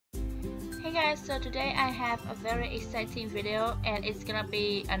Hey guys, so today I have a very exciting video and it's gonna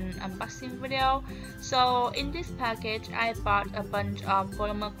be an unboxing video. So in this package I bought a bunch of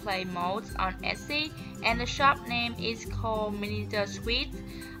polymer clay molds on Etsy and the shop name is called Miniature Sweets.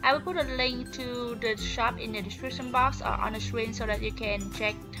 I will put a link to the shop in the description box or on the screen so that you can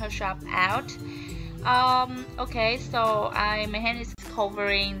check her shop out. Okay, so my hand is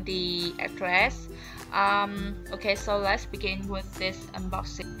covering the address. Okay, so let's begin with this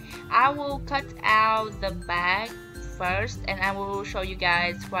unboxing. I will cut out the bag first and I will show you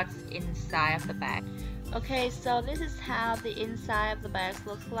guys what's inside of the bag. Okay, so this is how the inside of the bag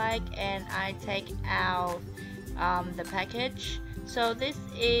looks like, and I take out the package. So this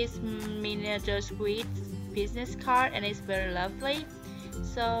is Miniature Sweets business card and it's very lovely.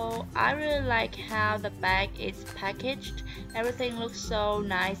 So I really like how the bag is packaged. Everything looks so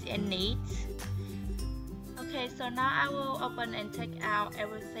nice and neat. Okay, so now I will open and take out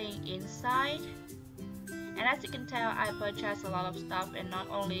everything inside. And as you can tell, I purchased a lot of stuff, and not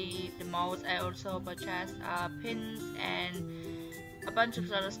only the molds, I also purchased pins and a bunch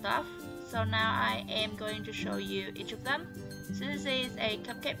of other stuff. So now I am going to show you each of them. So this is a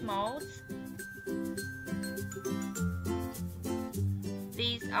cupcake mold.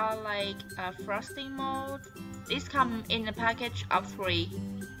 These are like a frosting mold. These come in a package of 3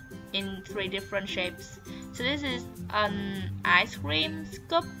 in 3 different shapes. So this is an ice cream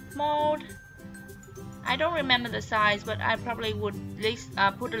scoop mold. I don't remember the size, but I probably would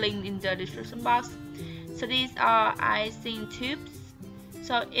put a link in the description box. So these are icing tubes.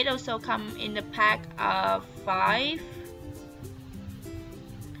 So it also comes in the pack of 5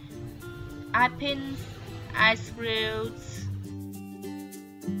 eye pins, ice grills.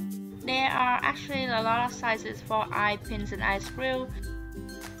 There are actually a lot of sizes for eye pins and ice grill.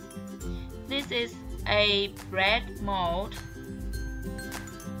 This is a bread mold.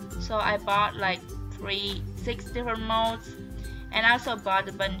 So I bought like 6 different molds, and I also bought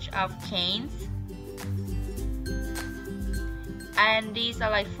a bunch of canes. And these are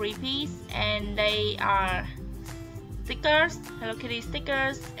like freebies, and they are stickers, Hello Kitty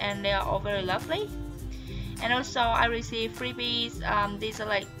stickers, and they are all very lovely. And also I received freebies. These are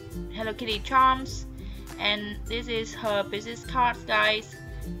like Hello Kitty charms, and this is her business cards, guys.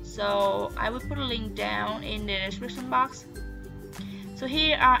 So I will put a link down in the description box. So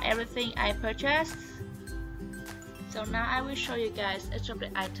here are everything I purchased. So now I will show you guys each of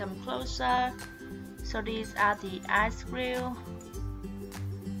the item closer. So these are the ice grill.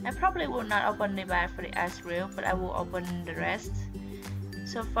 I probably will not open the bag for the ice grill, but I will open the rest.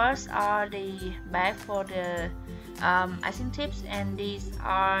 So first are the bag for the icing tips, and these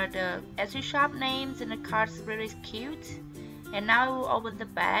are the Etsy shop names, and the cards really cute. And now I will open the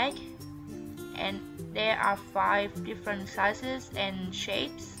bag, and there are 5 different sizes and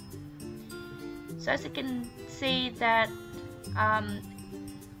shapes. So as you can see that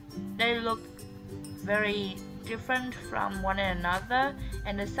they look very different from one another,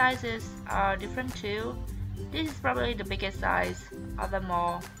 and the sizes are different too. This is probably the biggest size of them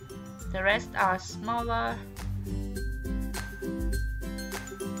all. The rest are smaller.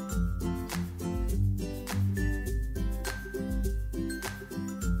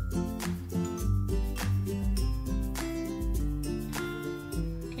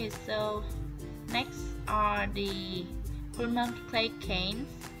 So next are the polymer clay canes.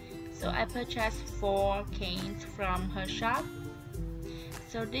 So I purchased 4 canes from her shop.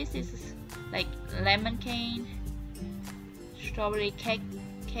 So this is like lemon cane, strawberry cake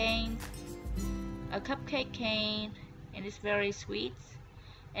cane, a cupcake cane, and it's very sweet.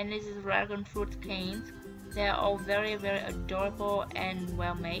 And this is dragon fruit canes. They are all very adorable and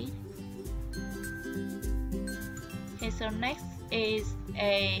well made. Okay, so next is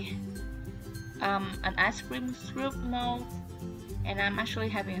an ice cream scoop mold, and I'm actually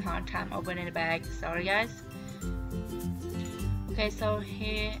having a hard time opening the bag, sorry guys. Okay, so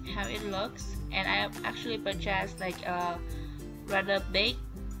here how it looks, and I actually purchased like a rather big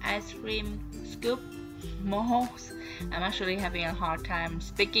ice cream scoop mold. I'm actually having a hard time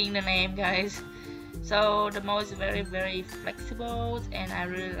speaking the name, guys. So the mold is very flexible and I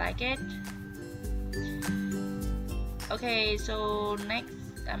really like it. Okay, so next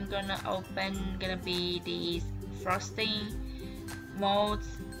I'm gonna be these frosting molds,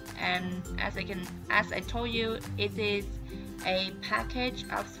 and as I told you, it is a package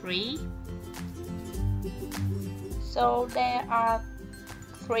of 3. So there are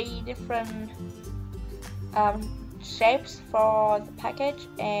 3 different shapes for the package,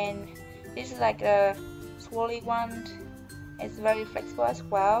 and this is like a swirly one. It's very flexible as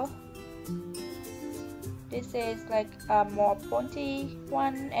well. This is like a more pointy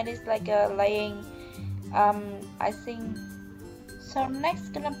one, and it's like a laying icing. So next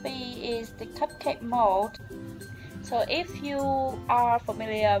gonna be is the cupcake mold. So if you are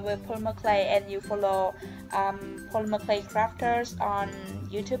familiar with polymer clay and you follow polymer clay crafters on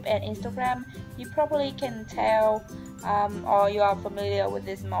YouTube and Instagram, you probably can tell or you are familiar with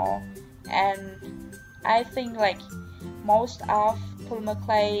this mold. And I think like most of polymer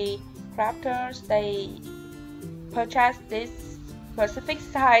clay crafters, they purchase this specific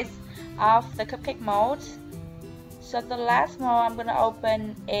size of the cupcake mold. So the last mold I'm gonna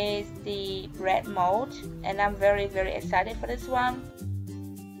open is the bread mold, and I'm very excited for this one.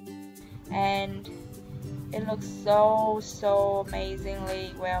 And it looks so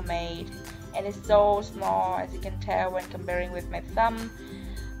amazingly well made, and it's so small, as you can tell when comparing with my thumb.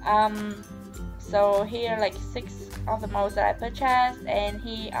 So here like 6 of the molds that I purchased, and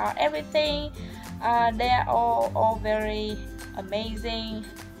here are everything. They are all very amazing,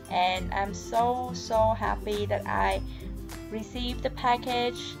 and I'm so happy that I received the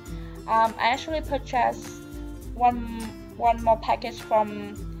package. I actually purchased one more package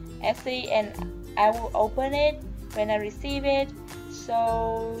from Etsy, and I will open it when I receive it.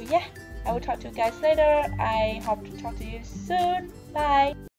 So yeah, I will talk to you guys later. I hope to talk to you soon. Bye.